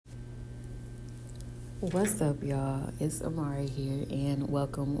What's up, y'all? It's Amari here, and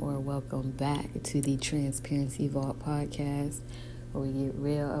welcome back to the Transparency Vault podcast, where we get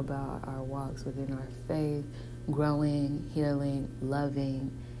real about our walks within our faith, growing, healing,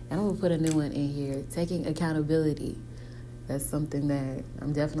 loving, and I'm going to put a new one in here, taking accountability. That's something that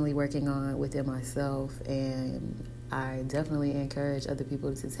I'm definitely working on within myself, and I definitely encourage other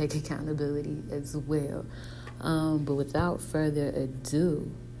people to take accountability as well. But without further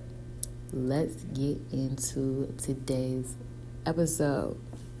ado, let's get into today's episode.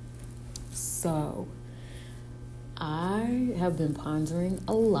 So, I have been pondering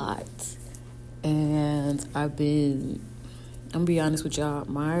a lot, and I'm gonna be honest with y'all,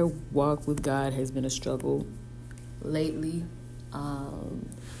 my walk with God has been a struggle lately.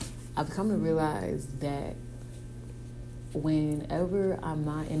 I've come to realize that whenever I'm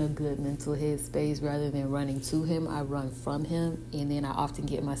not in a good mental headspace, rather than running to him, I run from him, and then I often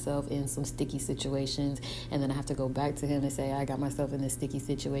get myself in some sticky situations, and then I have to go back to him and say, I got myself in this sticky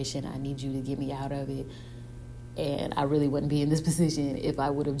situation, I need you to get me out of it. And I really wouldn't be in this position if I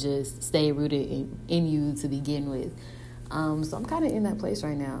would have just stayed rooted in you to begin with. So I'm kind of in that place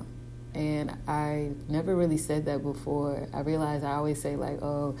right now, and I never really said that before. I realize I always say like,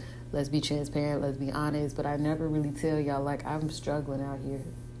 oh, let's be transparent, let's be honest, but I never really tell y'all, like, I'm struggling out here.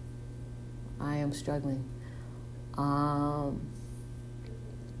 I am struggling.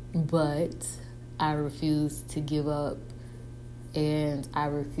 But I refuse to give up, and I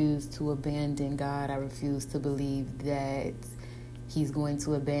refuse to abandon God. I refuse to believe that he's going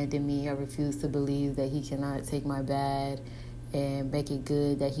to abandon me. I refuse to believe that he cannot take my bad and make it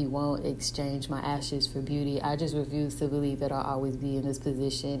good, that he won't exchange my ashes for beauty. I just refuse to believe that I'll always be in this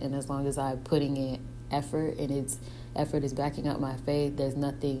position, and as long as I'm putting in effort and its effort is backing up my faith, there's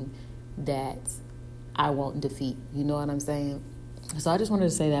nothing that I won't defeat. You know what I'm saying? So I just wanted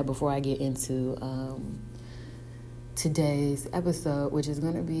to say that before I get into today's episode, which is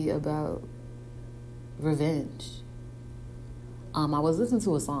going to be about revenge. I was listening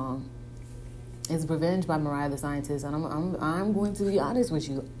to a song. It's Revenge by Mariah the Scientist, and I'm going to be honest with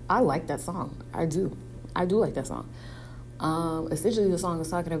you. I like that song. I do like that song. Essentially, the song is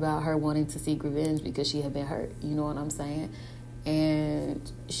talking about her wanting to seek revenge because she had been hurt. You know what I'm saying? And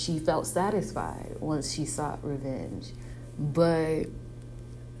she felt satisfied once she sought revenge. But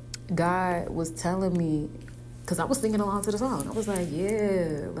God was telling me, because I was singing along to the song. I was like,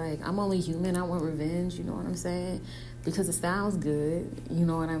 yeah, like, I'm only human. I want revenge. You know what I'm saying? Because it sounds good. You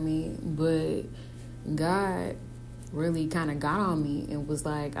know what I mean? But God really kind of got on me and was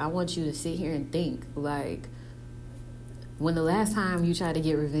like, I want you to sit here and think, like, when the last time you tried to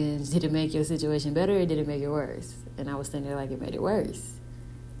get revenge, did it make your situation better or did it make it worse? And I was sitting there like, it made it worse.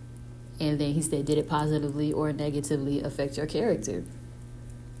 And then he said, did it positively or negatively affect your character?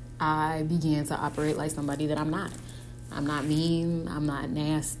 I began to operate like somebody that I'm not. I'm not mean. I'm not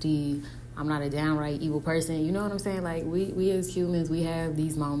nasty. I'm not a downright evil person. You know what I'm saying? Like, we as humans, we have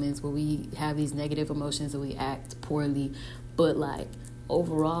these moments where we have these negative emotions and we act poorly. But, like,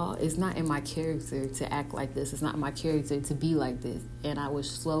 overall, it's not in my character to act like this. It's not in my character to be like this. And I was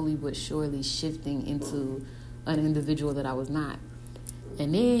slowly but surely shifting into an individual that I was not.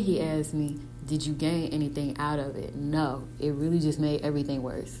 And then he asked me, did you gain anything out of it? No, it really just made everything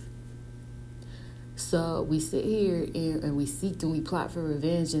worse. So we sit here and we seek and we plot for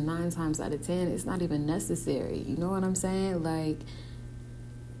revenge, and 9 times out of 10, it's not even necessary. You know what I'm saying? Like,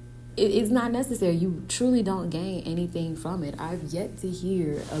 it's not necessary. You truly don't gain anything from it. I've yet to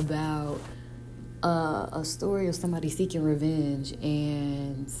hear about a story of somebody seeking revenge,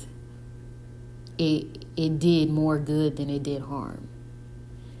 and it did more good than it did harm.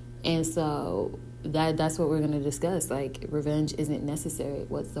 And so that's what we're going to discuss. Like, revenge isn't necessary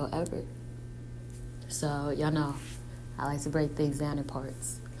whatsoever. So, y'all know, I like to break things down in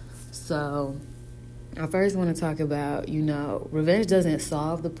parts. So, I first want to talk about, revenge doesn't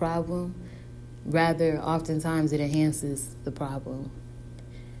solve the problem. Rather, oftentimes it enhances the problem.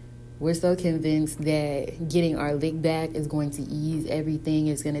 We're so convinced that getting our lick back is going to ease everything.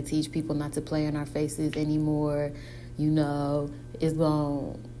 It's going to teach people not to play in our faces anymore. It's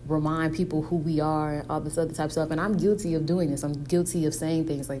going to remind people who we are and all this other type of stuff. And I'm guilty of doing this. I'm guilty of saying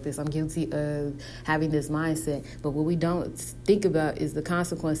things like this. I'm guilty of having this mindset. But what we don't think about is the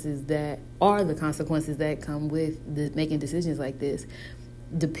consequences that come with making decisions like this.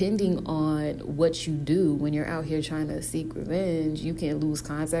 Depending on what you do when you're out here trying to seek revenge, you can lose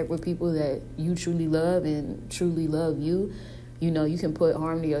contact with people that you truly love and truly love you. You can put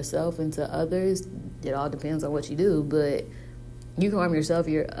harm to yourself and to others. It all depends on what you do, but you can harm yourself,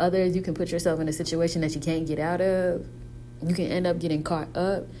 others. You can put yourself in a situation that you can't get out of. You can end up getting caught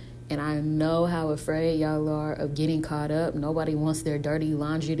up And I know how afraid y'all are of getting caught up. Nobody wants their dirty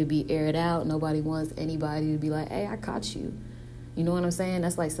laundry to be aired out. Nobody wants anybody to be like, hey, I caught you. You know what I'm saying?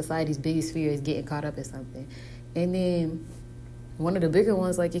 That's like society's biggest fear, is getting caught up in something. And then one of the bigger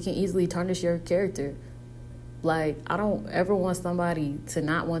ones, like, it can easily tarnish your character. Like, I don't ever want somebody to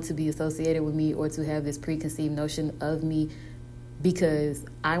not want to be associated with me or to have this preconceived notion of me because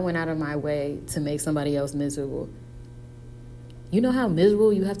I went out of my way to make somebody else miserable. You know how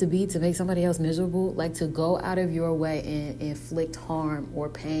miserable you have to be to make somebody else miserable? Like, to go out of your way and inflict harm or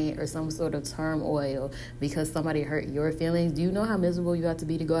pain or some sort of turmoil because somebody hurt your feelings. Do you know how miserable you have to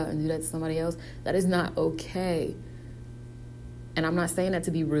be to go out and do that to somebody else? That is not okay. And I'm not saying that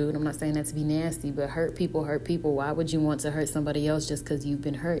to be rude. I'm not saying that to be nasty, but hurt people hurt people. Why would you want to hurt somebody else just because you've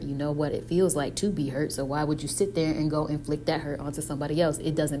been hurt? You know what it feels like to be hurt. So why would you sit there and go inflict that hurt onto somebody else?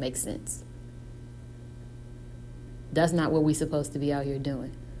 It doesn't make sense. That's not what we're supposed to be out here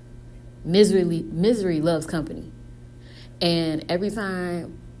doing. Misery loves company. And every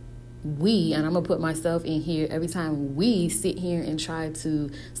time and I'm going to put myself in here, every time we sit here and try to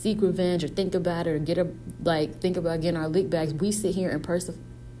seek revenge or think about it or think about getting our lick backs, we sit here and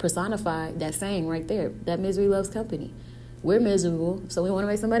personify that saying right there, that misery loves company. We're miserable, so we want to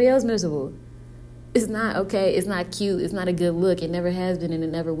make somebody else miserable. It's not okay. It's not cute. It's not a good look. It never has been and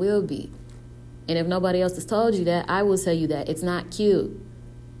it never will be. And if nobody else has told you that, I will tell you that. It's not cute.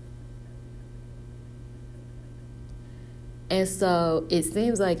 And so it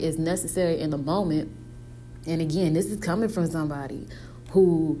seems like it's necessary in the moment. And again, this is coming from somebody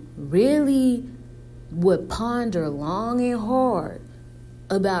who really would ponder long and hard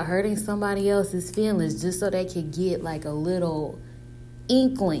about hurting somebody else's feelings just so they could get like a little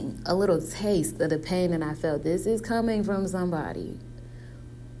inkling, a little taste of the pain that I felt. This is coming from somebody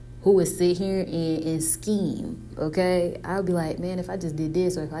who would sit here and scheme, okay? I'll be like, man, if I just did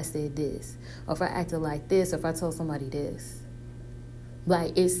this, or if I said this, or if I acted like this, or if I told somebody this.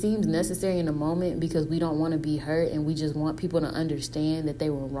 Like, it seems necessary in the moment because we don't want to be hurt and we just want people to understand that they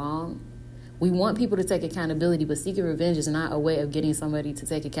were wrong. We want people to take accountability, but seeking revenge is not a way of getting somebody to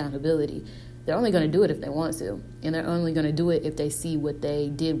take accountability. They're only going to do it if they want to, and they're only going to do it if they see what they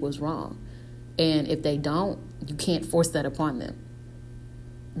did was wrong. And if they don't, you can't force that upon them.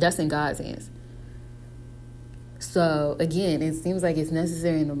 That's in God's hands. So, again, it seems like it's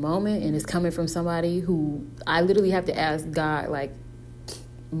necessary in the moment, and it's coming from somebody who I literally have to ask God, like,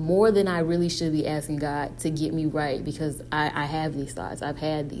 more than I really should be asking God to get me right, because I have these thoughts. I've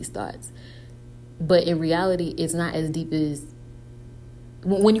had these thoughts. But in reality, it's not as deep as...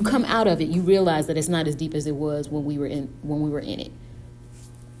 When you come out of it, you realize that it's not as deep as it was when we were in it.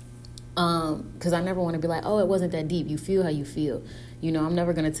 Because I never want to be like, oh, it wasn't that deep. You feel how you feel. You know, I'm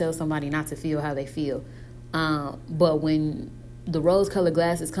never going to tell somebody not to feel how they feel. But when the rose-colored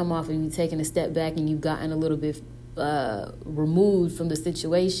glasses come off and you've taken a step back and you've gotten a little bit removed from the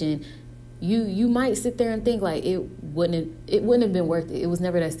situation, you might sit there and think like it wouldn't have been worth it. It was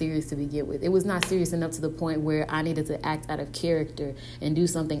never that serious to begin with. It was not serious enough to the point where I needed to act out of character and do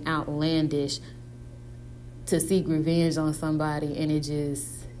something outlandish to seek revenge on somebody, and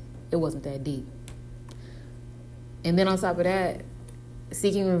it wasn't that deep. And then on top of that,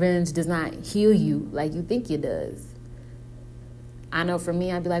 seeking revenge does not heal you like you think it does. I know for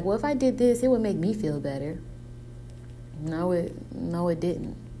me, I'd be like, well, if I did this, it would make me feel better. No, it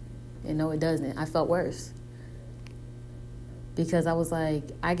didn't. And no, it doesn't. I felt worse. Because I was like,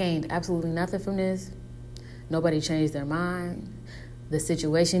 I gained absolutely nothing from this. Nobody changed their mind. The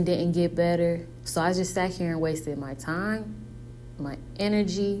situation didn't get better. So I just sat here and wasted my time, my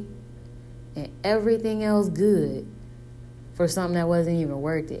energy, and everything else good for something that wasn't even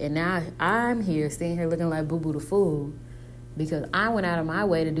worth it. And now I'm here, sitting here looking like Boo Boo the Fool, because I went out of my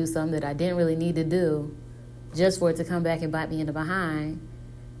way to do something that I didn't really need to do, just for it to come back and bite me in the behind,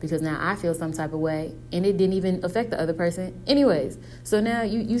 because now I feel some type of way, and it didn't even affect the other person. Anyways, so now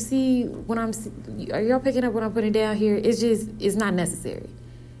you see what are y'all picking up what I'm putting down here? It's not necessary.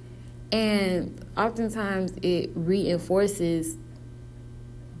 And oftentimes it reinforces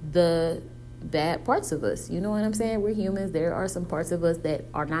the bad parts of us. You know what I'm saying? We're humans. There are some parts of us that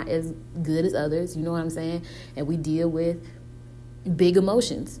are not as good as others. You know what I'm saying? And we deal with big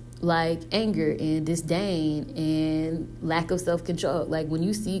emotions like anger and disdain and lack of self-control. Like, when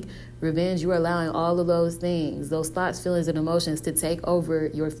you seek revenge, you're allowing all of those things, those thoughts, feelings, and emotions to take over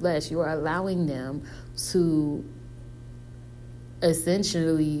your flesh. You are allowing them to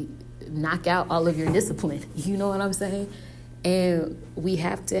essentially knock out all of your discipline. You know what I'm saying? And we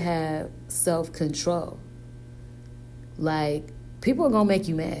have to have self-control. Like, people are going to make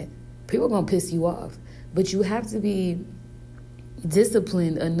you mad. People are going to piss you off. But you have to be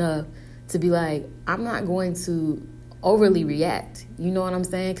disciplined enough to be like, I'm not going to overly react. You know what I'm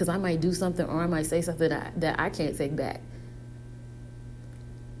saying? Because I might do something or I might say something that I can't take back.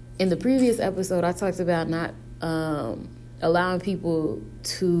 In the previous episode, I talked about not allowing people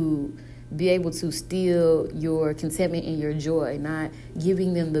to be able to steal your contentment and your joy, not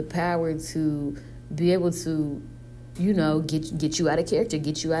giving them the power to be able to, get you out of character,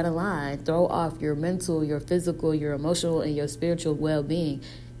 get you out of line, throw off your mental, your physical, your emotional, and your spiritual well-being.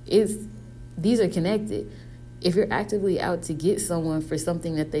 These are connected. If you're actively out to get someone for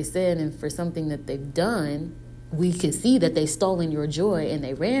something that they said and for something that they've done, we can see that they stolen your joy and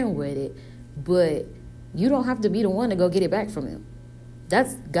they ran with it, but you don't have to be the one to go get it back from them.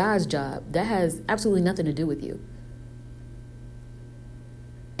 That's God's job. That has absolutely nothing to do with you.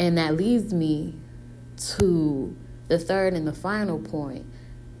 And that leads me to the third and the final point.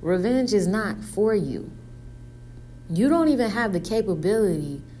 Revenge is not for you. You don't even have the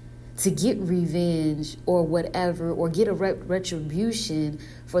capability to get revenge or whatever, or get a retribution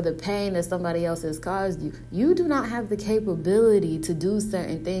for the pain that somebody else has caused you. You do not have the capability to do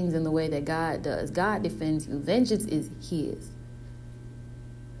certain things in the way that God does. God defends you. Vengeance is His.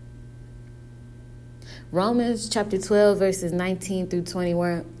 Romans chapter 12, verses 19 through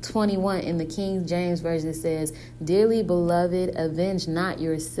 21 in the King James Version says, Dearly beloved, avenge not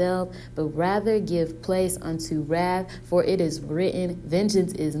yourself, but rather give place unto wrath, for it is written,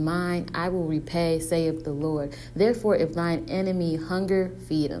 Vengeance is mine, I will repay, saith the Lord. Therefore, if thine enemy hunger,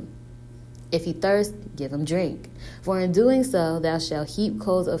 feed him. If he thirst, give him drink. For in doing so, thou shalt heap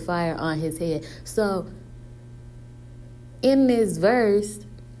coals of fire on his head. So, in this verse,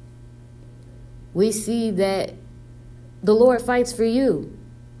 we see that the Lord fights for you.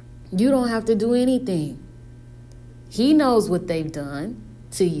 You don't have to do anything. He knows what they've done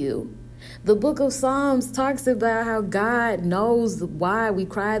to you. The book of Psalms talks about how God knows why we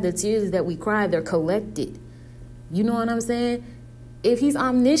cry. The tears that we cry, they're collected. You know what I'm saying? If He's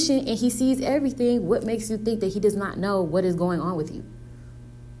omniscient and He sees everything, what makes you think that He does not know what is going on with you?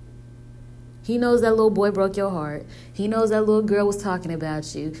 He knows that little boy broke your heart. He knows that little girl was talking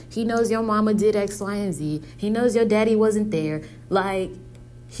about you. He knows your mama did X, Y, and Z. He knows your daddy wasn't there.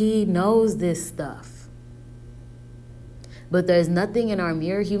 He knows this stuff. But there's nothing in our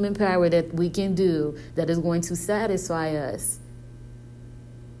mere human power that we can do that is going to satisfy us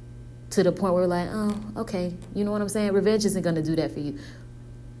to the point where we're like, oh, okay, you know what I'm saying? Revenge isn't going to do that for you.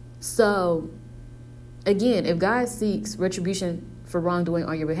 So, again, if God seeks retribution for wrongdoing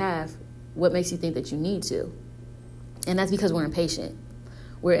on your behalf, what makes you think that you need to? And that's because we're impatient.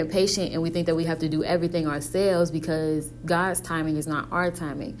 We're impatient and we think that we have to do everything ourselves because God's timing is not our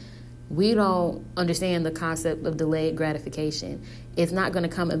timing. We don't understand the concept of delayed gratification. It's not going to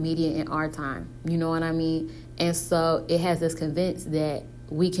come immediate in our time. You know what I mean? And so it has us convinced that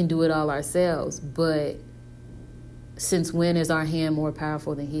we can do it all ourselves. But since when is our hand more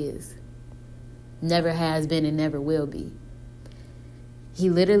powerful than His? Never has been and never will be. He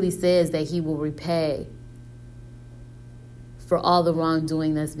literally says that He will repay for all the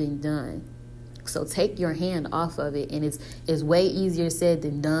wrongdoing that's been done. So take your hand off of it. And it's way easier said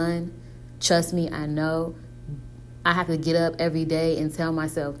than done. Trust me, I know. I have to get up every day and tell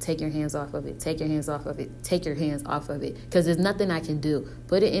myself, take your hands off of it. Take your hands off of it. Take your hands off of it. Because there's nothing I can do.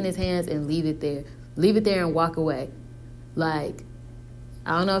 Put it in His hands and leave it there. Leave it there and walk away.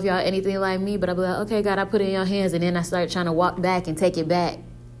 I don't know if y'all anything like me, but I'll be like, okay, God, I put it in your hands, and then I start trying to walk back and take it back.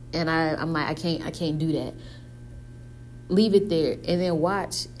 And I'm like, I can't do that. Leave it there and then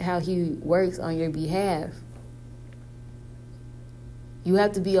watch how He works on your behalf. You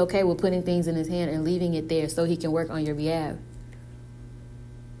have to be okay with putting things in His hand and leaving it there so He can work on your behalf.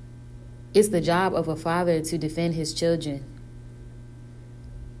 It's the job of a father to defend his children.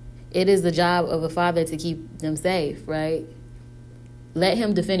 It is the job of a father to keep them safe, right? Let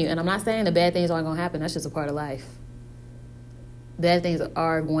Him defend you. And I'm not saying the bad things aren't going to happen. That's just a part of life. Bad things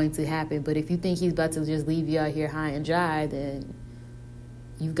are going to happen. But if you think He's about to just leave you out here high and dry, then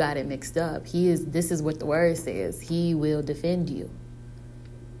you've got it mixed up. This is what the word says. He will defend you.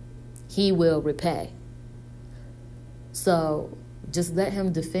 He will repay. So just let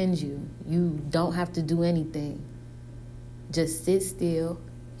Him defend you. You don't have to do anything. Just sit still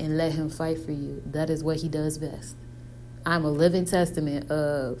and let Him fight for you. That is what He does best. I'm a living testament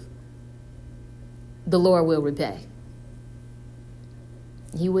of the Lord will repay.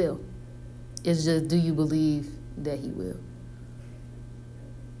 He will. It's just, do you believe that He will?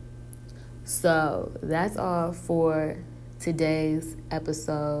 So that's all for today's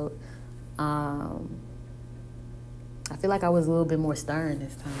episode. I feel like I was a little bit more stern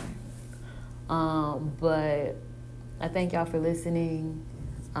this time. But I thank y'all for listening,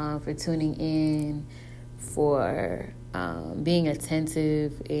 for tuning in, for being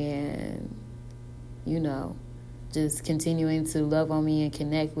attentive, and, just continuing to love on me and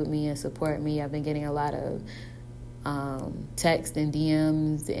connect with me and support me. I've been getting a lot of text and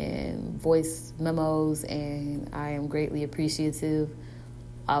DMs and voice memos, and I am greatly appreciative.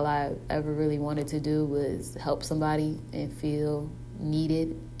 All I ever really wanted to do was help somebody and feel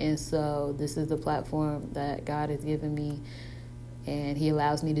needed, and so this is the platform that God has given me, and he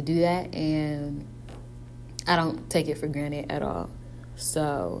allows me to do that, and I don't take it for granted at all.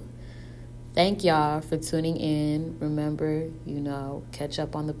 So thank y'all for tuning in. Remember, catch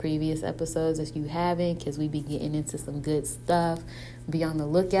up on the previous episodes if you haven't, because we be getting into some good stuff. Be on the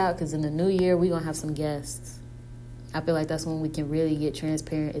lookout, because in the new year, we're going to have some guests. I feel like that's when we can really get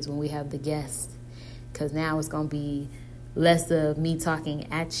transparent, is when we have the guests, because now it's going to be less of me talking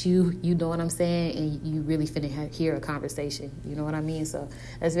at you, you know what I'm saying, and you really finna hear a conversation, you know what I mean? So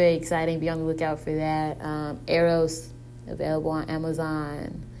that's very exciting. Be on the lookout for that. Eros, available on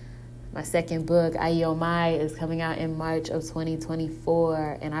Amazon. My second book, Aiomai, is coming out in March of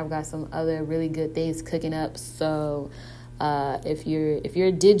 2024, and I've got some other really good things cooking up. So if you're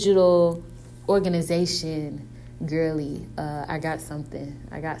a digital organization girly, I got something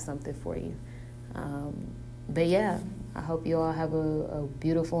for you. But yeah, I hope you all have a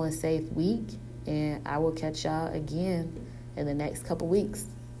beautiful and safe week, and I will catch y'all again in the next couple weeks.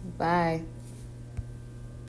 Bye.